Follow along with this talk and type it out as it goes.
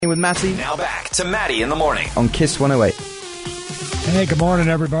With Matty. Now back to Matty in the morning On Kiss 108. Hey, good morning,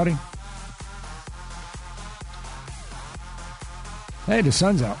 everybody. Hey, the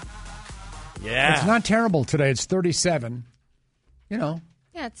sun's out. Yeah. It's not terrible today. It's 37. You know.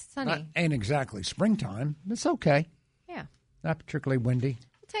 Yeah, it's sunny. Ain't exactly springtime. It's okay. Yeah. Not particularly windy.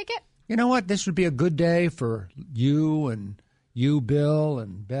 I'll take it. You know what? This would be a good day for you, Bill,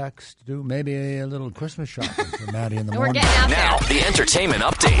 and Bex to do maybe a little Christmas shopping for Maddie in the morning. We're getting out now. there. The entertainment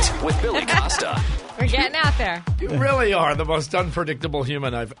update with Billie Costa. We're getting out there. You really are the most unpredictable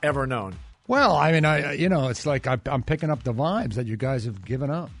human I've ever known. Well, I mean, it's like I'm picking up the vibes that you guys have given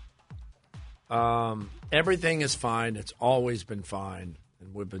up. Everything is fine. It's always been fine.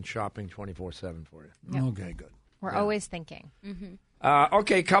 And we've been shopping 24/7 for you. Yep. Okay, good. We're always thinking. Mm-hmm.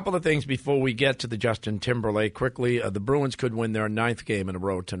 Okay, a couple of things before we get to the Justin Timberlake. Quickly, the Bruins could win their 9th game in a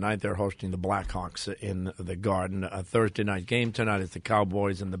row tonight. They're hosting the Blackhawks in the Garden. A Thursday night game tonight is the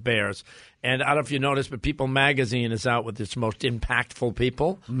Cowboys and the Bears. And I don't know if you noticed, but People Magazine is out with its most impactful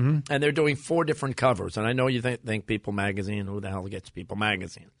people. Mm-hmm. And they're doing 4 different covers. And I know you think People Magazine, who the hell gets People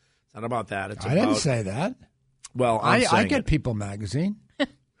Magazine? It's not about that. I didn't say that. Well, I get People Magazine.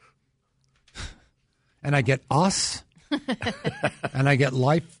 And I get Us. And I get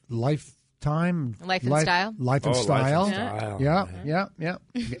Lifetime. Life and Style. Life and Style. Life and Style. Yeah.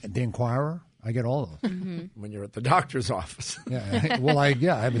 The Inquirer. I get all of them. Mm-hmm. When you're at the doctor's office. Yeah. Well, I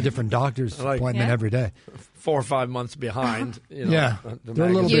have a different doctor's appointment every day. 4 or 5 months behind. Yeah. They're a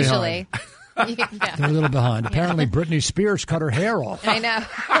little Usually. behind. Yeah. They're a little behind. Apparently, Britney Spears cut her hair off. I know.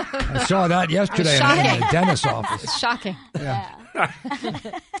 I saw that yesterday in the dentist's office. It's shocking. Yeah.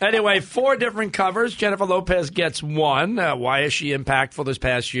 Anyway, 4 different covers. Jennifer Lopez gets 1. Why is she impactful this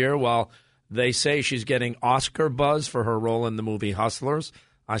past year? Well, they say she's getting Oscar buzz for her role in the movie Hustlers.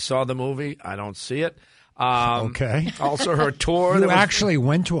 I saw the movie. I don't see it. Okay. Also, her tour. You actually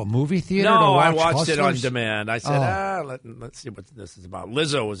went to a movie theater to No, watch I watched Hustlers? it on demand. I said, let's see what this is about.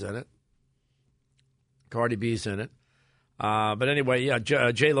 Lizzo was in it. Cardi B's in it. But anyway, yeah,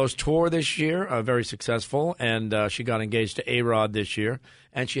 J-Lo's tour this year, very successful, and she got engaged to A-Rod this year,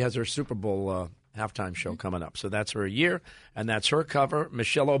 and she has her Super Bowl halftime show coming up. So that's her year, and that's her cover.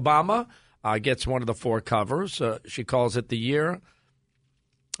 Michelle Obama gets one of the 4 covers. She calls it the year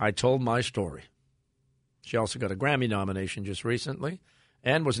I told my story. She also got a Grammy nomination just recently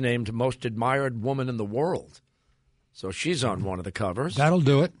and was named Most Admired Woman in the World. So she's on one of the covers. That'll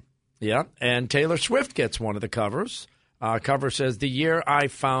do it. Yeah, and Taylor Swift gets one of the covers. Cover says, "The year I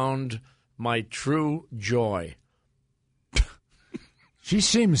found my true joy." She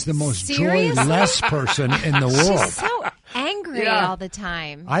seems the most Seriously? joyless person in the world. She's so angry all the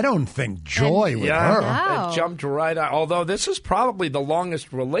time. I don't think joy with her. No. It jumped right out. Although this is probably the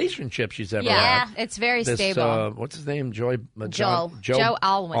longest relationship she's ever had. It's very This, stable. what's his name? Joe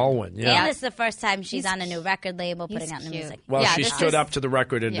Alwyn. Alwyn, yeah. And this is the first time she's on a new record label putting out new cute. music. Well, Yeah, she this stood is- up to the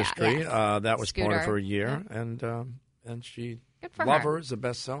record industry. yes. That was part of Scooter. her year, and she Good for Lover her. is a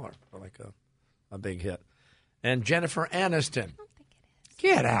bestseller, like a big hit. And Jennifer Aniston.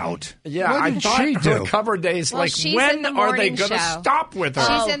 Get out. Yeah, What I did thought she her do? cover days, Well, like, she's when in the are they morning going to show. stop with her?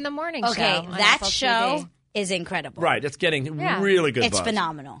 She's in the morning show. Okay, on that Apple show TV. is incredible. Right, it's getting Yeah. really good It's buzz.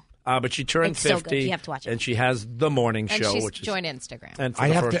 phenomenal. But she turned It's so 50, good. You have to watch it. and she has the morning And show, she's which is joined Instagram. and for I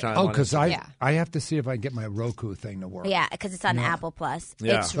the have first to. time. Oh, on because Instagram. I have to see if I get my Roku thing to work. Yeah, because it's on Apple Plus.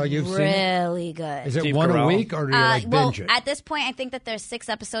 Yeah. It's So you've seen it? really good. Is it Steve one Carell. a week or do you like well, binge it? at this point, I think that there's 6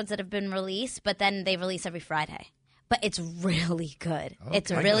 episodes that have been released, but then they release every Friday. But it's really good. It's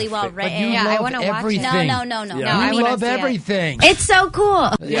really well But written. you Yeah, I love wanna watch it. everything. No. Yeah. No, I You wanna love see it. everything. It's so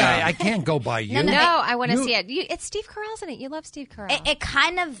cool. Yeah, I can't go by you. No, I want to You- see it. It's Steve Carell's in it. You love Steve Carell. It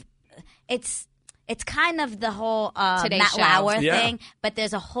kind of, it's kind of the whole Today Matt Show. Lauer Yeah. thing, but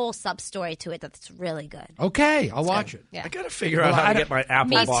there's a whole sub story to it that's really good. Okay, I'll watch it. Yeah. I got to figure out how to get my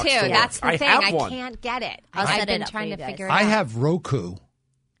Apple Me box too. to work. That's the I thing. have I one. can't get it. I'll I've set been it up for trying you to guys. figure it I out. have Roku,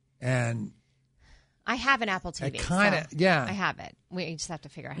 and I have an Apple TV. It kinda- so yeah. I have it. We just have to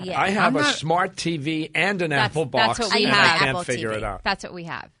figure out how to Yeah. I have I'm a not- smart TV and an That's- Apple that's box, what we and have. I can't Apple figure TV. it out. That's what we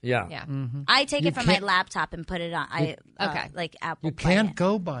have. Yeah. Yeah. I take You it from my can't- laptop and put it on. Okay. Like Apple. you can't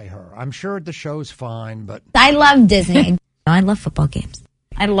go by her. I'm sure the show's fine, but I love Disney. I love football games.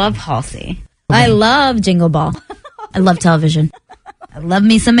 I love Halsey. I love Jingle Ball. I love television. I love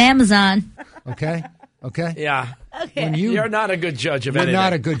me some Amazon. okay. Yeah. When you're not a good judge of you're anything.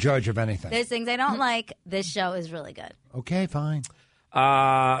 not a good judge of anything. There's things I don't like. This show is really good. Okay, fine.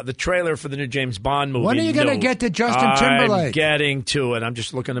 The trailer for the new James Bond movie. When are you gonna get to Justin Timberlake? I'm getting to it. I'm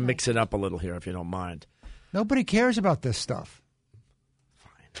just looking to mix it up a little here, if you don't mind. Nobody cares about this stuff.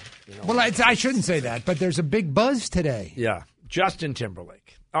 Fine. Well, I shouldn't say that, but there's a big buzz today. Yeah. Justin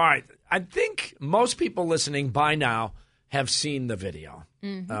Timberlake. All right. I think most people listening by now have seen the video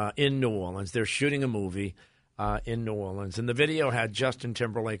in New Orleans. They're shooting a movie in New Orleans, and the video had Justin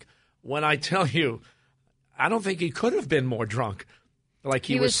Timberlake. When I tell you, I don't think he could have been more drunk. Like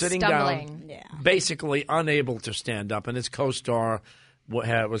he was sitting stumbling. down, basically unable to stand up, and his co-star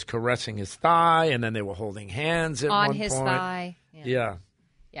was caressing his thigh, and then they were holding hands at On one his point. thigh. Yeah.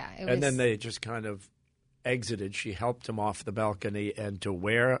 Yeah. And then they just kind of exited. She helped him off the balcony, and to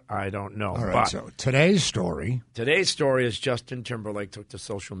where, I don't know. All right, But so today's story. today's story is Justin Timberlake took to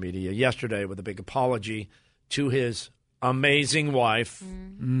social media yesterday with a big apology to his amazing wife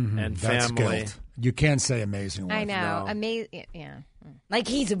and That's family. guilt. You can't say amazing wife. I know. No. Amazing. Yeah. Like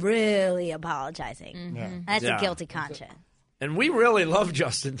he's really apologizing. Yeah. That's Yeah. a guilty conscience. And we really love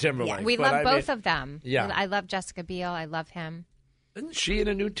Justin Timberlake. We but love I both mean, of them. Yeah. I love Jessica Biel. I love him. Isn't she in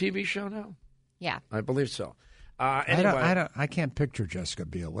a new TV show now? Yeah. I believe so. Anyway. I can't picture Jessica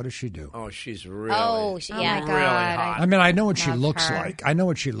Biel. What does she do? Oh, she's really, Oh, Oh yeah. my God. really hot. I mean, I know what she Love looks her. like. I know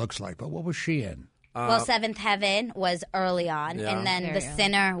what she looks like, but what was she in? Well, Seventh Heaven was early on, Yeah. and then Very The early.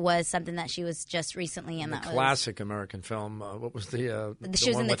 Sinner was something that she was just recently in. The That classic American film. What was the She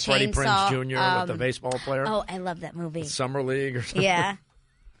was one in the with Freddie Prinze Chainsaw, Jr. with the baseball player? Was, I love that movie. Summer League or something? Yeah,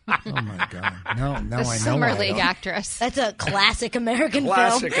 Oh my God! No, now The I know. Summer I League don't. actress. that's a classic American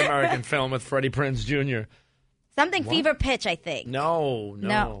Classic film. American film with Freddie Prinze Jr. Something Fever Pitch, I think. No.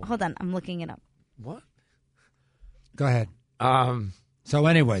 Hold on, I'm looking it up. What? Go ahead. So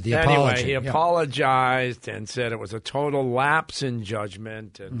anyway, the apology. Anyway, he Yeah. apologized and said it was a total lapse in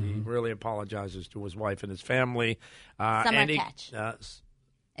judgment, and he really apologizes to his wife and his family. Summer and Catch.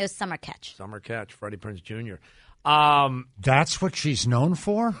 It was Summer Catch. Summer Catch, Freddie Prinze Jr. That's what she's known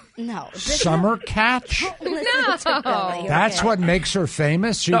for. No, Summer Catch. no. That's what makes her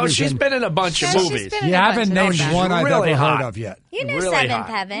famous. No, was she's in- been in a bunch of She's movies. been in You a bunch haven't of named stuff. one I've really ever hot. heard of yet. You knew Really Seventh hot.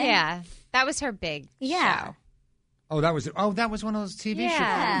 Heaven. Yeah. That was her big Yeah. show. Oh, that was one of those TV shows.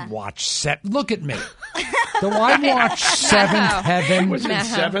 Yeah. Watch set. Look at me. Do I watch Seventh Heaven? Was in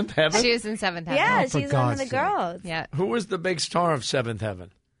Seventh Heaven? She was in Seventh Heaven. Yeah, Oh, for she's one of God's the sake. girls. Yeah. Who was the big star of Seventh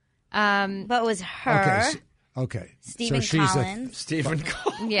Heaven? But it was her, Okay. Okay. Stephen so she's Collins, Stephen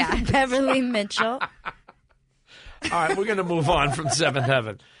Cole. Yeah. Beverly Mitchell. All right, we're going to move on from Seventh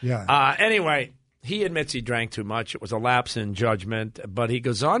Heaven. Yeah. Anyway, he admits he drank too much. It was a lapse in judgment. But he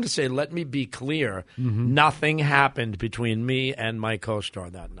goes on to say, let me be clear. Nothing happened between me and my co-star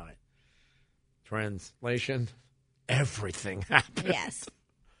that night. Translation, everything happened. Yes.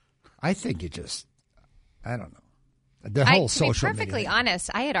 I think you just. I don't know. The whole To be social perfectly media. honest,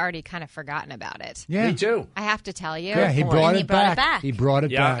 I had already kind of forgotten about it. Yeah. Me too. I have to tell you. Yeah, he point. brought And it he brought back. it back. He brought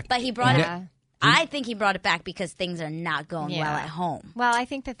it Yeah. back. But he brought Yeah. it. I think he brought it back because things are not going Yeah. well at home. Well, I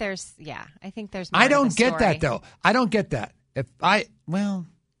think that there's more I to don't the get story. that though. I don't get that. I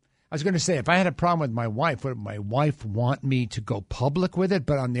was going to say if I had a problem with my wife, would my wife want me to go public with it?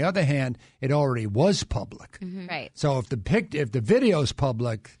 But on the other hand, it already was public. Right. So if the video's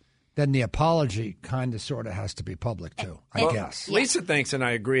public, then the apology kind of sort of has to be public too. I guess. Lisa thinks, and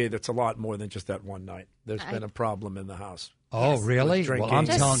I agree, that's a lot more than just that one night. There's been a problem in the house. Oh, really? With Well, drinking. I'm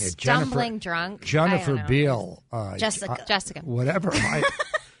Just telling you, stumbling drunk. Jennifer I don't know. Beal, Jessica. whatever.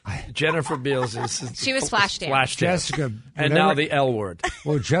 Jennifer Beals is She was Flashdance. Jessica, and whatever- now the L word.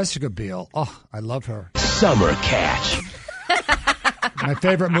 Well, Jessica Biel. Oh, I love her. Summer Catch. My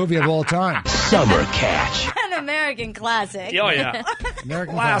favorite movie of all time. Summer Catch. An American classic. Oh, yeah.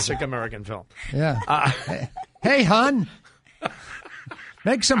 American Classic American film. Yeah. Hey, hon.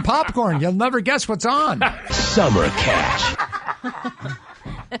 Make some popcorn. You'll never guess what's on. Summer Catch.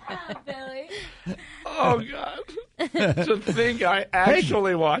 Oh, God. To think I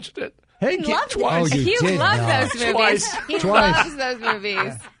actually watched it. Hey, kid. Oh, you He did. loves No. those movies. Twice. He Twice. loves those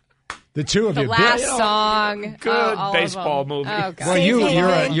movies. The two of The you. last Bill, song. Good all of baseball them. movie. Oh, God. well,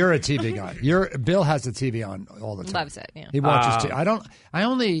 Same you're a TV guy. Bill has the TV on all the time. Loves it, yeah. He watches TV.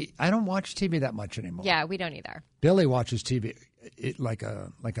 I don't watch TV that much anymore. Yeah, we don't either. Billy watches TV like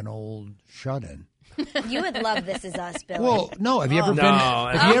an old shut-in. You would love This Is Us, Billy. Well, no. Have you ever No, been?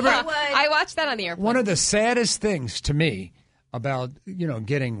 I- Have you ever? I watched that on the airplane. One of the saddest things to me about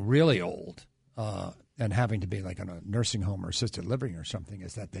getting really old and having to be like in a nursing home or assisted living or something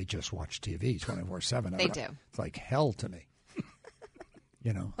is that they just watch TV 24/7. They do. It's like hell to me.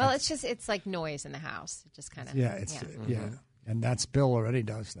 Well, it's like noise in the house. It just kind of. Yeah, yeah. And that's Bill already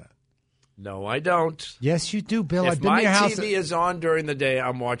does that. No, I don't. Yes, you do, Bill. I've If been to my your house. TV is on during the day,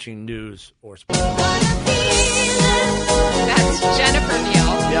 I'm watching news or sports. That's Jennifer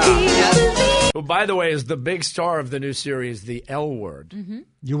Beal. Yeah. Yes. Who, by the way, is the big star of the new series, The L Word. Mm-hmm.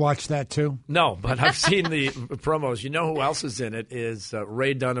 You watched that too? No, but I've seen the promos. You know who else is in it? Is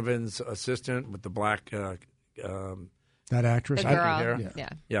Ray Donovan's assistant with the black that actress? The girl. Yeah.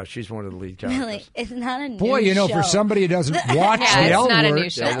 Yeah, she's one of the lead characters. Really, it's not a new Boy, you know, show. for somebody who doesn't watch Yeah, the it's L not a Word, new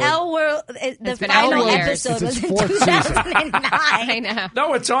show. The L Word, the been final L Word, episode it's was its in fourth season. 2009. I know.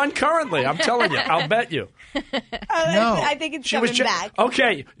 No, it's on currently. I'm telling you. I'll bet you. No. I think it's coming back.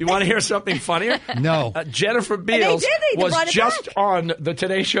 Okay, you want to hear something funnier? No. Jennifer Beals They was brought it just back. on the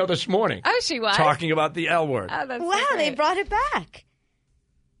Today Show this morning. Oh, she was? Talking about the L Word. Oh, that's so Wow, they great. brought it back.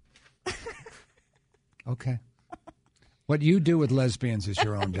 Okay. What you do with lesbians is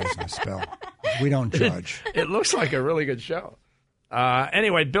your own business, Bill. We don't judge. It looks like a really good show.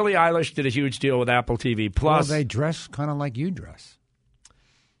 Anyway, Billie Eilish did a huge deal with Apple TV Well, Plus. they dress kind of like you dress.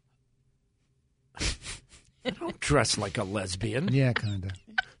 I don't dress like a lesbian. Yeah, kind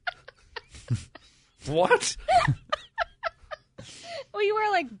of. What? Well, you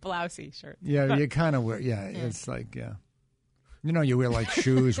wear like blousey shirts. Yeah, you kind of wear. Yeah, it's like You know, you wear like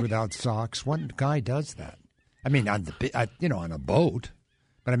shoes without socks. What guy does that? I mean, on on a boat.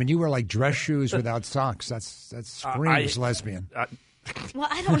 But I mean, you wear like dress shoes without socks. That screams lesbian. Well,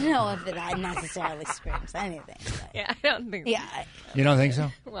 I don't know if that necessarily screams anything. But Yeah, I don't think so. yeah. You don't think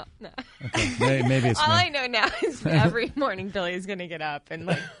so? Well, no. Okay, maybe it's All me. I know now is every morning Billy is going to get up and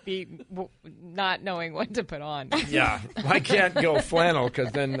like be not knowing what to put on. Yeah, I can't go flannel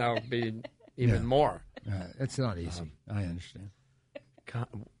because then I'll be even more. It's not easy. I understand. God.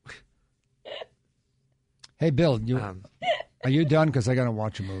 Hey, Bill, are you done? Because I got to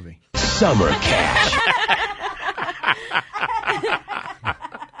watch a movie. Summer Catch.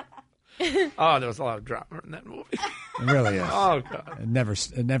 Oh, there was a lot of drama in that movie. It really is. Oh, God. It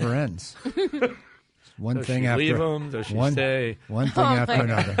never ends. One Does thing she after leave him? Does she one, stay? One thing after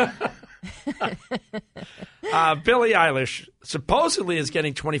another. Billie Eilish supposedly is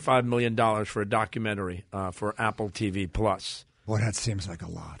getting $25 million for a documentary for Apple TV Plus. Boy, that seems like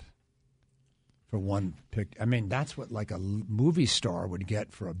a lot for one pic. I mean, that's what like a movie star would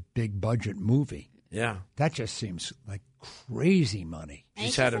get for a big budget movie. Yeah. That just seems like crazy money. And She's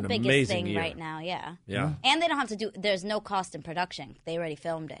it's had just an the biggest amazing thing year. right now, yeah. Yeah. And they don't have to do. There's no cost in production. They already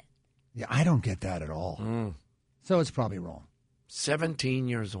filmed it. Yeah, I don't get that at all. So it's probably wrong. 17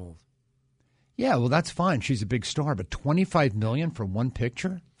 years old. Yeah, well, that's fine. She's a big star, but $25 million for one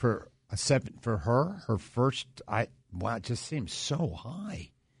picture for her first. Wow, it just seems so high.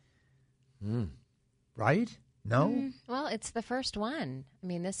 Right? No. Well, it's the first one. I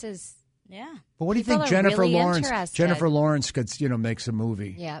mean, this is. Yeah. But what do you People think are Jennifer really Lawrence? interested. Jennifer Lawrence gets makes a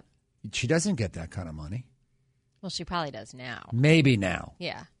movie. Yep. She doesn't get that kind of money. Well, she probably does now. Maybe now.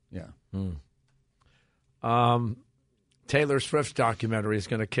 Yeah. Yeah. Taylor Swift's documentary is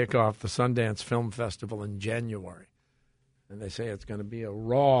going to kick off the Sundance Film Festival in January. And they say it's going to be a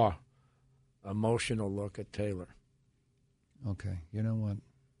raw, emotional look at Taylor. Okay. You know what?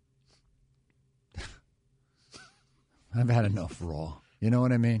 I've had enough raw. You know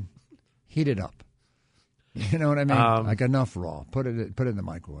what I mean? Heat it up. You know what I mean? Like enough raw. Put it in the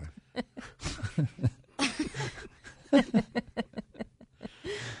microwave.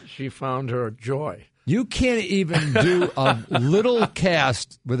 She found her joy. You can't even do a little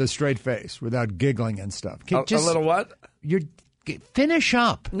cast with a straight face without giggling and stuff. A little what? Finish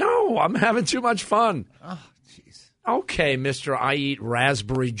up. No, I'm having too much fun. Oh, jeez. Okay, Mr. I eat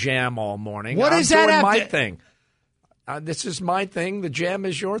raspberry jam all morning. What I'm does that doing have my to- thing. This is my thing. The jam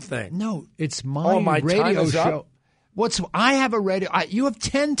is your thing. No, it's my, my time radio is up? show. I have a radio. You have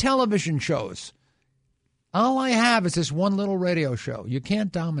 10 television shows. All I have is this one little radio show. You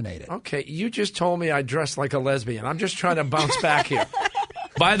can't dominate it. Okay, you just told me I dress like a lesbian. I'm just trying to bounce back here.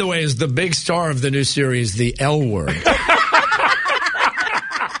 By the way, is the big star of the new series, The L Word. Okay,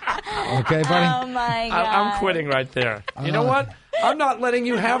 buddy? Oh my God. I'm quitting right there. You know what? I'm not letting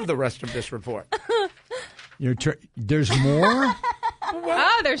you have the rest of this report. There's more?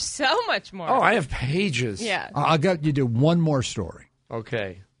 Oh, there's so much more. Oh, I have pages. Yeah. I'll get you to one more story.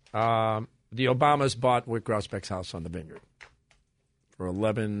 Okay. The Obamas bought Wick Grosbeck's house on the Vineyard for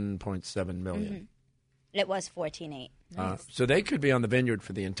 $11.7 million. It was 14.8. So they could be on the Vineyard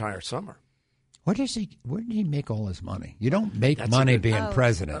for the entire summer. Where did he make all his money? You don't make money being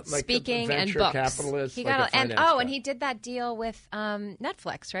president. Like Speaking the and venture books. capitalist, He like got a and finance guy. and he did that deal with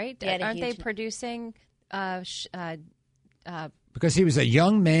Netflix, right? Yeah, Aren't they huge- producing? Because he was a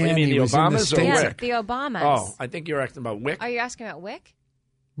young man. What do you mean, he the was in the Obamas or States. Yeah, Wick? the Obamas. Oh, I think you're asking about Wick. Are you asking about Wick?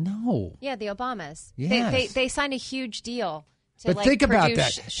 No. Yeah, the Obamas. Yes. They signed a huge deal to But think about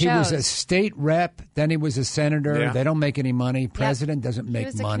that. produce He was a shows. state rep, then he was a senator. Yeah. They don't make any money. President doesn't He make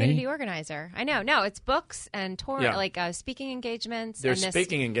was a money. community organizer. I know. No, it's books and tour, Yeah. like speaking engagements. There's and this,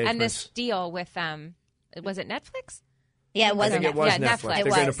 speaking And engagements. this deal with was it Netflix? Yeah, it I wasn't. think it was Yeah, Netflix. Netflix. They're It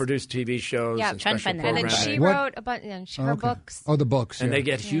going to was. produce TV shows Yeah, and trying to special find that. And then programming. she What? wrote a bunch. Her Okay. books. Oh, the books. And yeah. they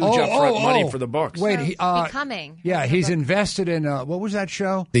get huge upfront money for the books. Wait, he, Becoming. yeah, he's invested in, what was that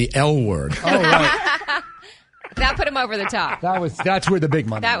show? The L word. Oh, right. That put him over the top. That's where the big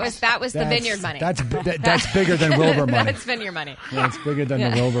money That was the That's- vineyard money. That's bigger than Wilbur money. That's vineyard money. That's bigger than the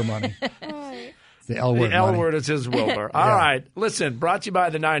Wilbur money. It's the L word The L money. word is his Wilbur. All right. Listen, brought to you by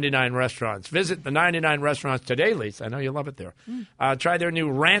the 99 Restaurants. Visit the 99 Restaurants today, Lisa. I know you love it there. Try their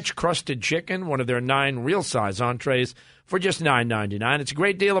new ranch-crusted chicken, one of their 9 real-size entrees, for just $9.99. It's a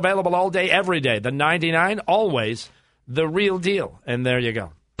great deal available all day, every day. The 99, always the real deal. And there you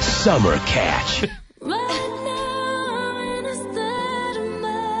go. Summer Catch.